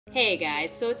Hey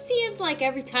guys, so it seems like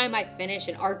every time I finish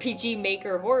an RPG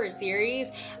Maker horror series,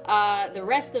 the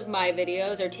rest of my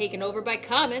videos are taken over by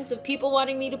comments of people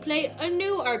wanting me to play a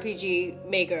new RPG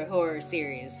Maker horror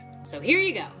series. So here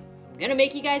you go. I'm gonna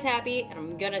make you guys happy, and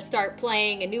I'm gonna start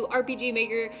playing a new RPG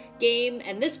Maker game,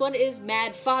 and this one is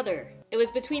Mad Father. It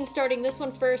was between starting this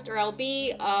one first or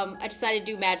LB. I decided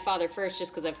to do Mad Father first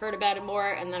just because I've heard about it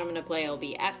more, and then I'm gonna play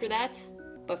LB after that.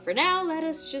 But for now, let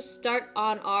us just start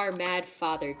on our Mad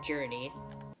Father journey.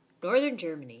 Northern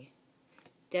Germany.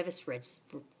 Drevis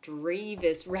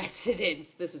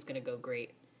residence. This is gonna go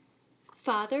great.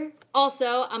 Father?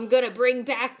 Also, I'm gonna bring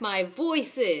back my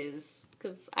voices,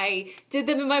 because I did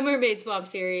them in my Mermaid Swamp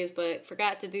series, but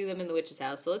forgot to do them in the Witch's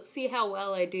House. So let's see how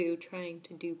well I do trying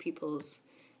to do people's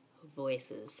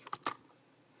voices.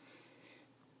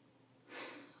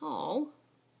 Oh,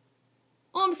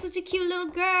 I'm such a cute little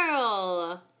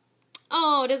girl.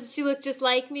 Oh, doesn't she look just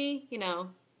like me? You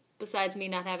know, besides me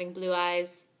not having blue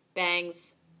eyes,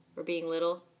 bangs, or being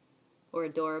little, or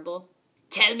adorable.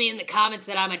 Tell me in the comments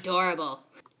that I'm adorable.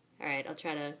 Alright, I'll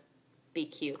try to be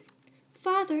cute.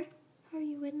 Father, are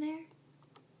you in there?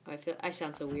 Oh, I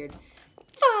sound so weird.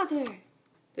 Father!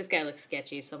 This guy looks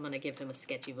sketchy, so I'm gonna give him a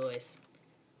sketchy voice.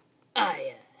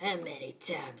 Aya, how many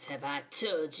times have I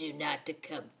told you not to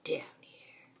come down here?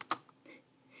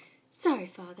 Sorry,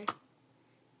 Father.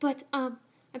 But, I'm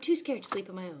too scared to sleep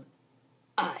on my own.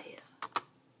 Aya.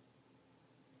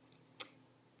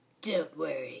 Don't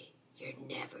worry, you're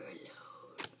never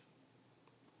alone.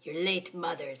 Your late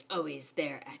mother is always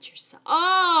there at your side.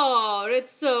 Oh, that's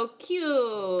so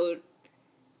cute.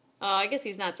 Oh, I guess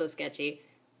he's not so sketchy.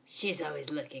 She's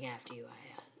always looking after you,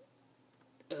 Aya.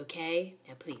 Okay,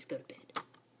 now please go to bed.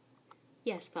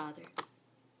 Yes, Father.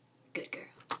 Good girl.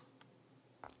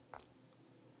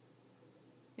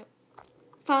 Yep.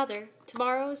 Father,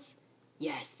 tomorrow's?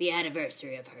 Yes, the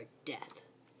anniversary of her death.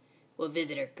 We'll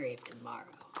visit her grave tomorrow.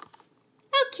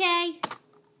 Okay.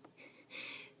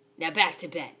 Now back to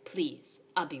bed, please.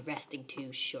 I'll be resting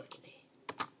too shortly.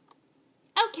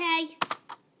 Okay.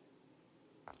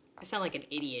 I sound like an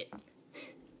idiot.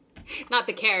 Not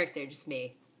the character, just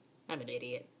me. I'm an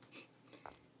idiot.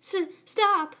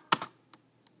 Stop!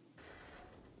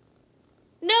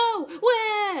 No!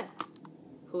 Where?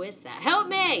 Who is that? Help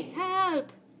me!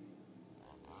 Help!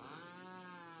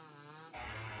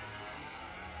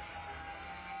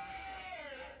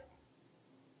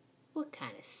 What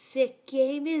kind of sick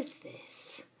game is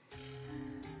this?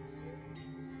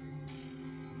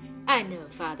 I know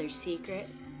Father's secret.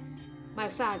 My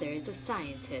father is a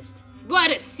scientist.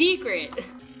 What a secret!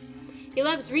 He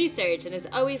loves research and is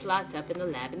always locked up in the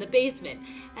lab in the basement,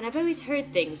 and I've always heard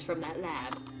things from that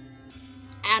lab.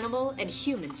 Animal and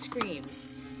human screams.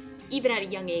 Even at a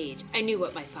young age, I knew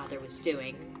what my father was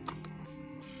doing.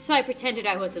 So I pretended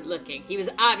I wasn't looking. He was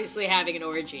obviously having an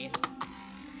orgy.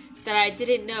 That I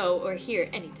didn't know or hear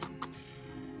anything.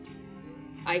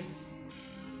 I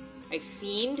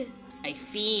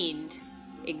feigned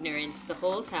ignorance the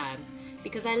whole time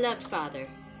because I loved Father.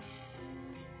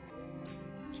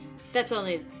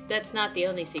 That's not the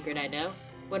only secret I know.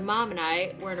 When Mom and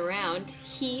I weren't around,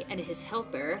 he and his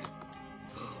helper...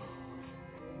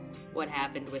 What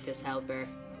happened with his helper?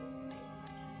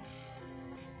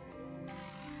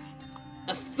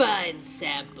 A fine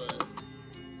sample.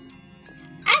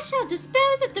 I shall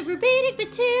dispose of the remaining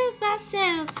materials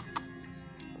myself.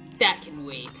 That can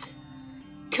wait.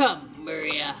 Come,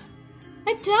 Maria.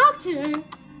 A doctor?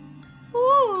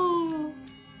 Oh.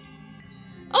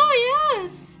 Oh,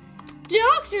 yes.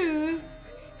 Doctor.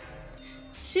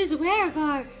 She's aware of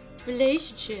our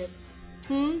relationship.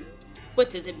 What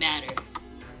does it matter?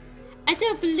 I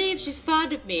don't believe she's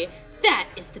fond of me. That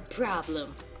is the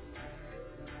problem.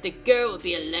 The girl will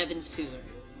be 11 soon.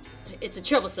 It's a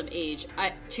troublesome age,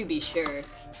 to be sure.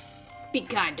 Be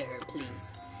kind to her,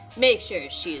 please. Make sure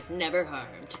she is never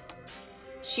harmed.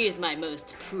 She is my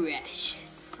most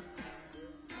precious.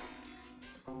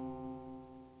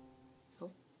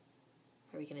 Oh,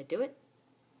 are we gonna do it?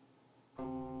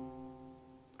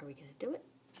 Are we gonna do it?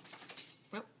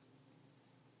 Nope.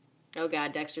 Oh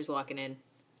God, Dexter's walking in.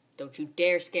 Don't you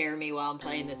dare scare me while I'm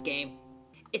playing this game.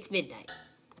 It's midnight.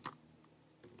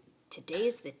 Today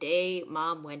is the day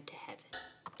Mom went to heaven.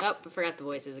 Oh, I forgot the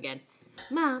voices again.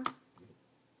 Mom.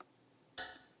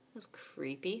 That's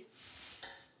creepy.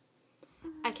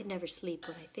 I can never sleep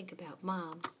when I think about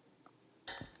Mom.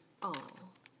 Oh.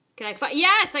 Can I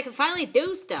yes, I can finally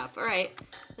do stuff. All right.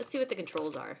 Let's see what the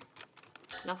controls are.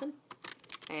 Nothing?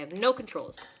 I have no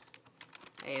controls.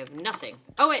 I have nothing.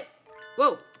 Oh, wait.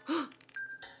 Whoa.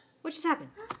 What just happened?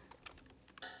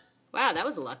 Wow, that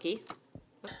was lucky.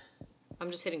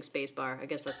 I'm just hitting spacebar. I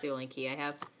guess that's the only key I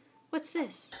have. What's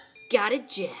this? Got a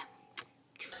gem.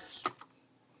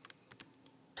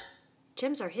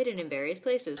 Gems are hidden in various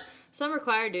places. Some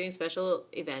require doing special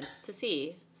events to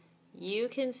see. You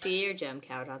can see your gem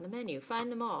count on the menu.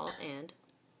 Find them all and...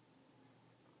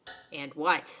 And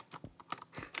what?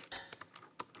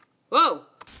 Whoa!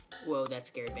 Whoa, that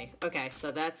scared me. Okay,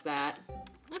 so that's that.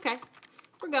 Okay,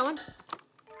 we're going.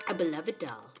 A beloved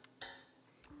doll.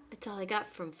 A doll I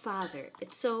got from father.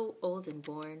 It's so old and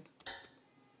worn.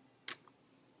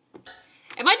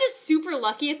 Am I just super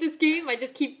lucky at this game? I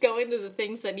just keep going to the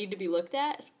things that need to be looked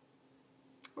at?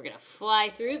 We're gonna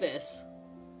fly through this.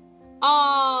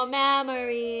 Oh,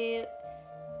 memory.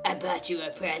 I bought you a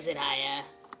present, Aya.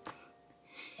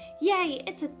 Yay,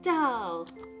 it's a doll.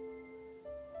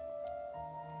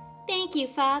 Thank you,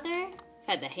 Father.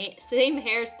 I've had the same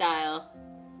hairstyle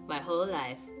my whole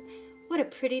life. What a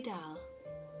pretty doll.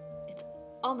 It's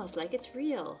almost like it's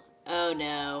real. Oh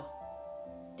no.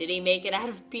 Did he make it out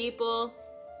of people?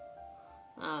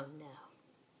 Oh no.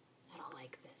 I don't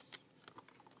like this.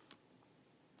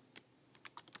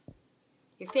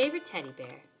 Your favorite teddy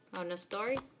bear. Oh, no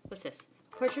story? What's this?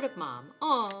 Portrait of Mom.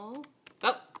 Oh.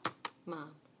 Oh.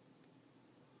 Mom.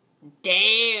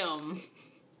 Damn.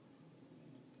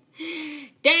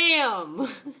 Damn!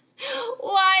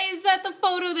 Why is that the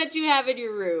photo that you have in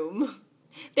your room?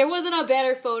 There wasn't a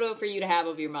better photo for you to have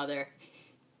of your mother.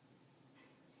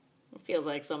 It feels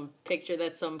like some picture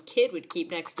that some kid would keep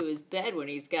next to his bed when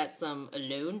he's got some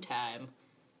alone time.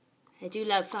 I do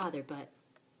love Father, but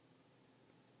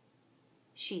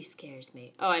she scares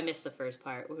me. Oh, I missed the first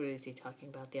part. What is he talking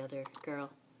about? The other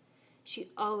girl? She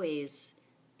always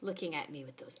looking at me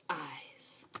with those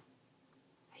eyes.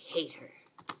 I hate her.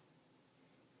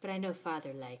 But I know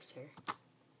Father likes her.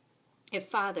 If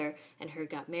Father and her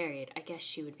got married, I guess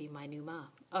she would be my new mom.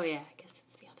 Oh yeah, I guess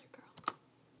it's the other girl.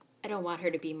 I don't want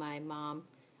her to be my mom.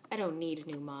 I don't need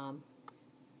a new mom.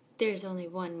 There's only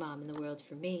one mom in the world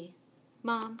for me.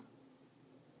 Mom,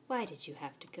 why did you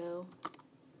have to go?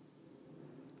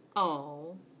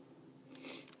 Oh,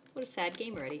 what a sad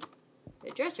game already.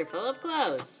 A dresser full of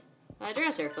clothes. A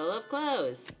dresser full of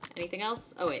clothes. Anything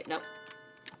else? Oh wait, nope.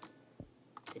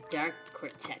 The Dark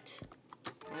Quartet.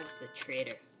 How's the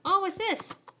traitor? Oh, what's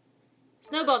this?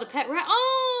 Snowball the pet rat.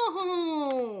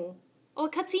 Oh! Oh, a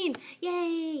cutscene.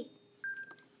 Yay!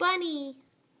 Bunny.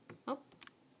 Oh,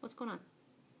 what's going on?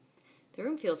 The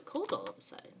room feels cold all of a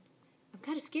sudden. I'm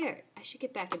kind of scared. I should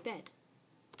get back in bed.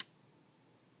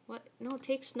 What? No,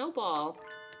 take Snowball.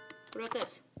 What about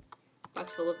this?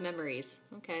 Box full of memories.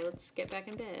 Okay, let's get back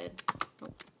in bed.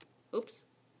 Oh. Oops.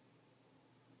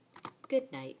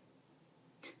 Good night.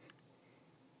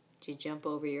 Did you jump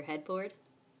over your headboard?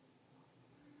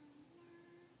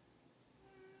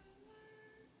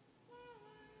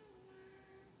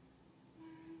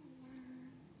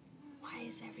 Why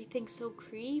is everything so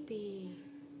creepy?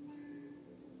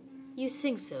 You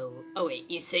sing so... Oh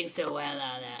wait, you sing so well.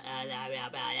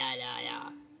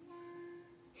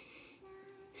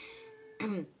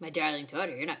 My darling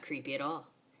daughter, you're not creepy at all.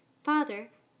 Father,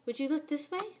 would you look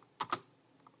this way?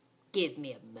 Give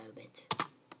me a moment.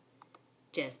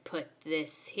 Just put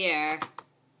this here.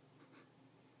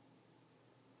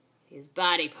 These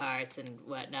body parts and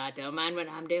whatnot. Don't mind what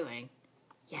I'm doing.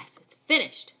 Yes, it's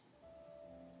finished.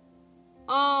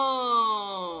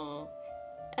 Oh,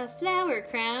 a flower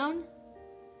crown.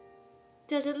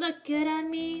 Does it look good on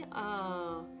me?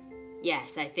 Oh,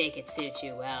 yes, I think it suits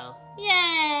you well.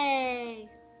 Yay!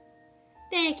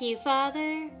 Thank you,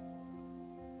 Father.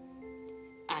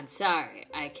 I'm sorry,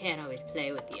 I can't always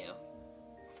play with you.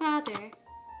 Father.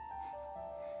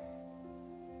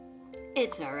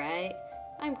 It's all right.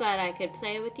 I'm glad I could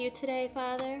play with you today,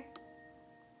 Father.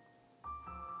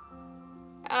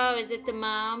 Oh, is it the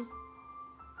mom?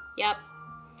 Yep.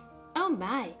 Oh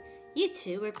my, you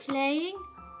two were playing?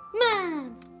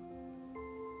 Mom!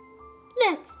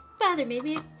 Look, Father made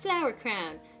me a flower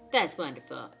crown. That's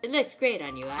wonderful. It looks great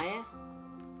on you, Aya.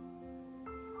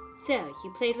 So,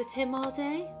 you played with him all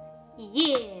day?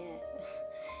 Yeah!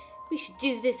 We should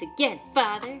do this again,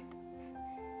 Father.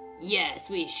 Yes,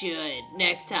 we should.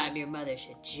 Next time your mother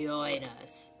should join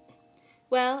us.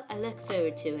 Well, I look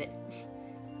forward to it.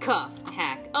 Cough,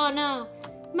 hack. Oh no!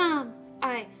 Mom,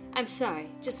 I'm sorry.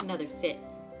 Just another fit.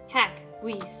 Hack,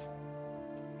 wheeze.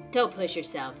 Don't push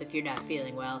yourself if you're not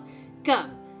feeling well.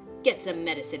 Come, get some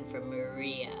medicine from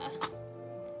Maria.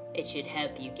 It should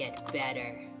help you get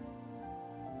better.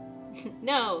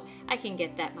 No, I can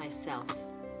get that myself.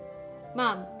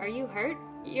 Mom, are you hurt?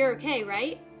 You're okay,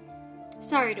 right?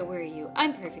 Sorry to worry you.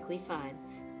 I'm perfectly fine.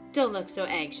 Don't look so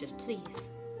anxious, please.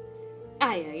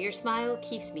 Aya, your smile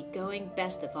keeps me going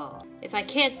best of all. If I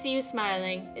can't see you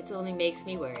smiling, it only makes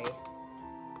me worry.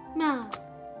 Mom.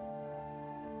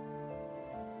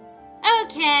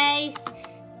 Okay.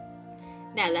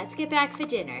 Now let's get back for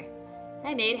dinner.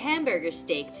 I made hamburger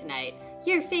steak tonight.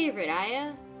 Your favorite,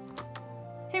 Aya.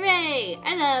 Hooray!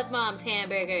 I love Mom's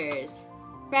hamburgers.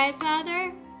 Right,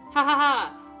 Father? Ha ha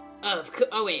ha.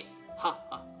 Oh wait. Ha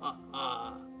ha ha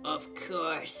ha. Of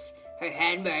course. Her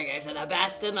hamburgers are the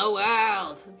best in the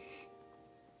world.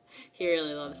 He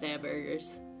really loves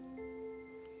hamburgers.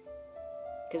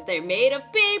 Because they're made of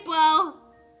people.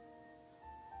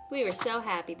 We were so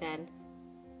happy then.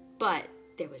 But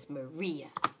there was Maria.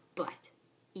 But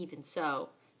even so,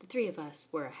 the three of us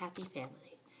were a happy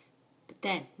family. But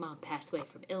then Mom passed away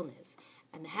from illness.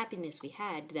 And the happiness we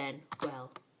had then,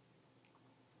 well...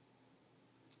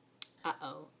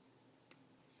 Uh-oh.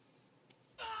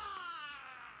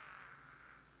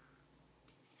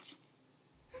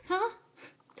 Huh?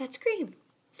 That scream.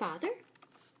 Father?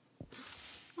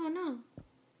 Oh no.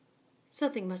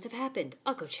 Something must have happened.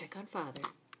 I'll go check on Father.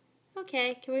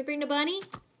 Okay, can we bring the bunny?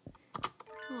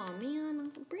 Oh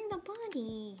man, bring the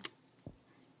bunny.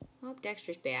 Oh,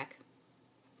 Dexter's back.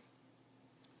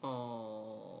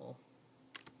 Oh.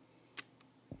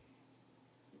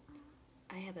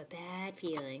 I have a bad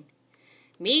feeling.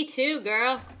 Me too,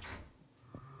 girl.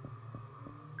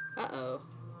 Uh-oh.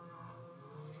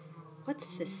 What's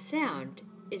the sound?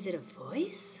 Is it a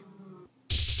voice?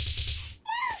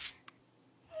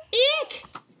 Eek!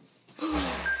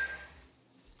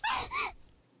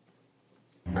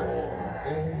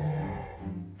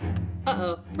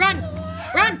 Uh-oh. Run!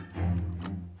 Run!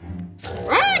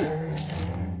 Run!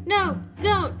 No,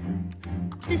 don't!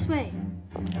 This way.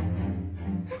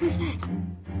 Who's that?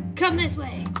 Come this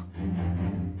way.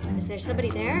 Is there somebody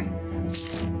there?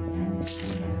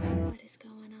 What is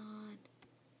going on?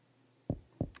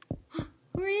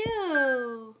 Who are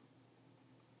you?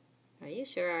 Are you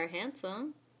sure are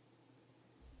handsome?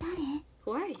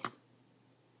 Who are you?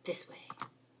 This way.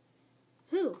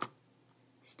 Who?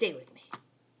 Stay with me.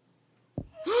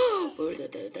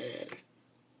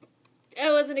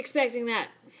 I wasn't expecting that.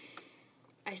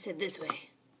 I said this way.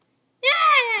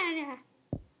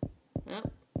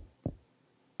 Oh.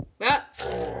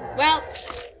 Well.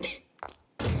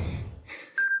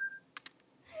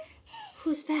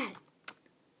 Who's that?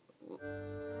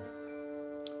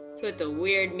 It's with the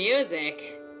weird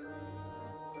music.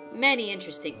 Many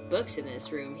interesting books in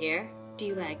this room here. Do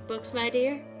you like books, my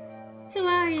dear? Who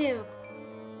are you?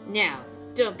 Now,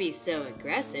 don't be so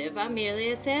aggressive. I'm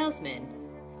merely a salesman.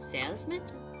 Salesman?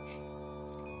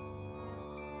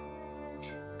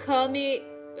 Call me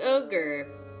Ogre.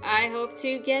 I hope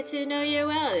to get to know you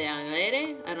well, young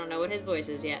lady. I don't know what his voice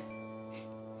is yet.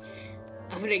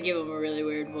 I'm gonna give him a really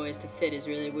weird voice to fit his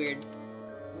really weird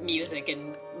music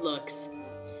and looks.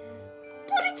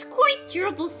 But it's quite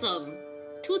troublesome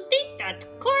to think that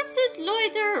corpses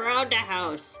loiter around a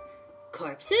house.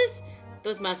 Corpses?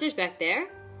 Those monsters back there?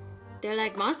 They're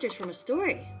like monsters from a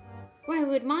story. Why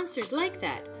would monsters like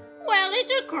that? Well,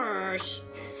 it's a curse.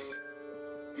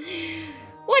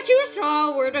 What you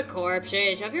saw were the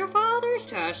corpses of your father's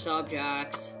test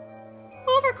subjects.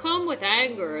 Overcome with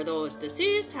anger, those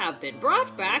deceased have been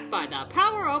brought back by the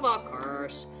power of a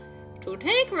curse. To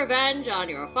take revenge on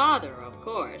your father, of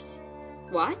course.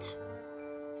 What?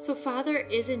 So father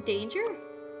is in danger?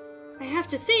 I have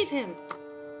to save him.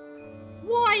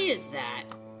 Why is that?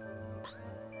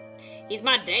 He's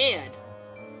my dad.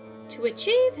 To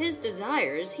achieve his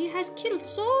desires, he has killed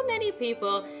so many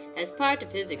people as part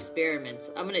of his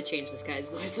experiments. I'm gonna change this guy's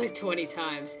voice like 20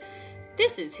 times.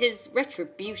 This is his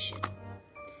retribution.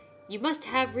 You must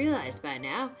have realized by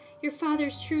now your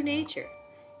father's true nature,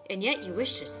 and yet you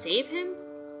wish to save him?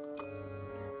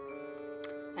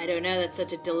 I don't know, that's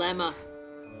such a dilemma.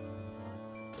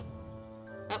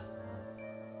 Oh.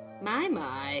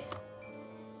 My.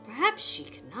 Perhaps she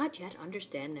cannot yet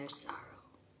understand their sorrow.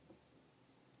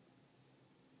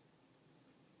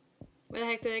 Where the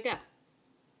heck did they go?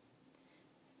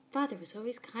 Father was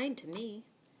always kind to me.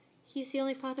 He's the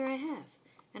only father I have.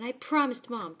 And I promised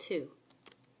Mom, too.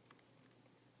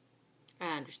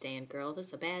 I understand, girl. This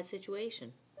is a bad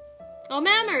situation. Oh,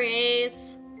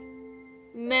 memories!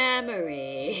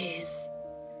 Memories.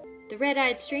 The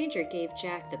red-eyed stranger gave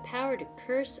Jack the power to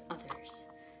curse others.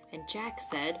 And Jack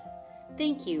said,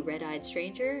 "Thank you, red-eyed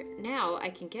stranger. Now I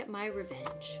can get my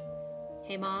revenge."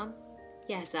 Hey, Mom?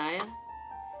 Yes, Aya?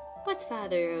 What's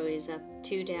Father always up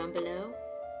to down below?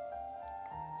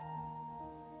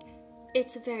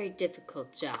 It's a very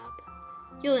difficult job.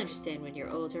 You'll understand when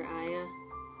you're older, Aya.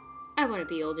 I want to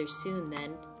be older soon,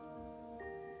 then.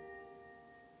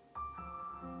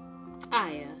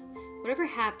 Aya, whatever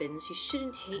happens, you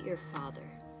shouldn't hate your father.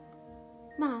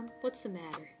 Mom, what's the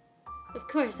matter? Of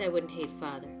course I wouldn't hate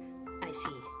father. I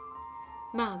see.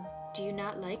 Mom, do you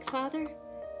not like father?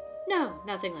 No,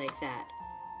 nothing like that.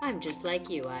 I'm just like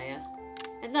you, Aya.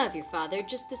 I love your father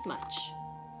just as much.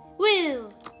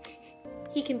 Will!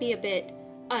 He can be a bit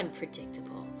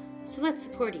unpredictable, so let's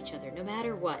support each other no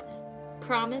matter what.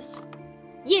 Promise?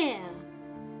 Yeah!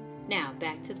 Now,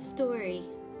 back to the story.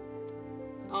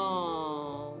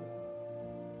 Oh,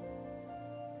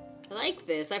 I like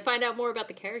this. I find out more about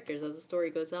the characters as the story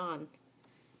goes on.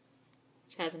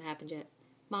 Which hasn't happened yet.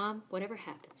 Mom, whatever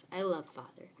happens, I love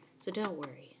father, so don't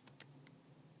worry.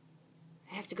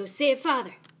 I have to go save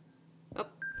father. Oh,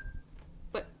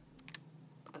 what?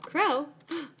 A crow?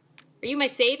 Are you my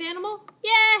save animal?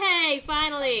 Yay!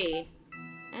 Finally!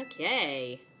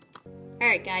 Okay.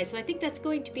 Alright guys, so I think that's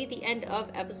going to be the end of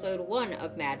episode 1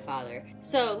 of Mad Father.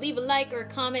 So leave a like or a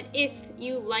comment if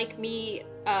you like me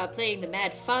playing the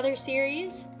Mad Father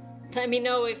series. Let me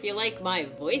know if you like my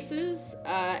voices,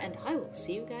 and I will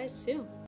see you guys soon.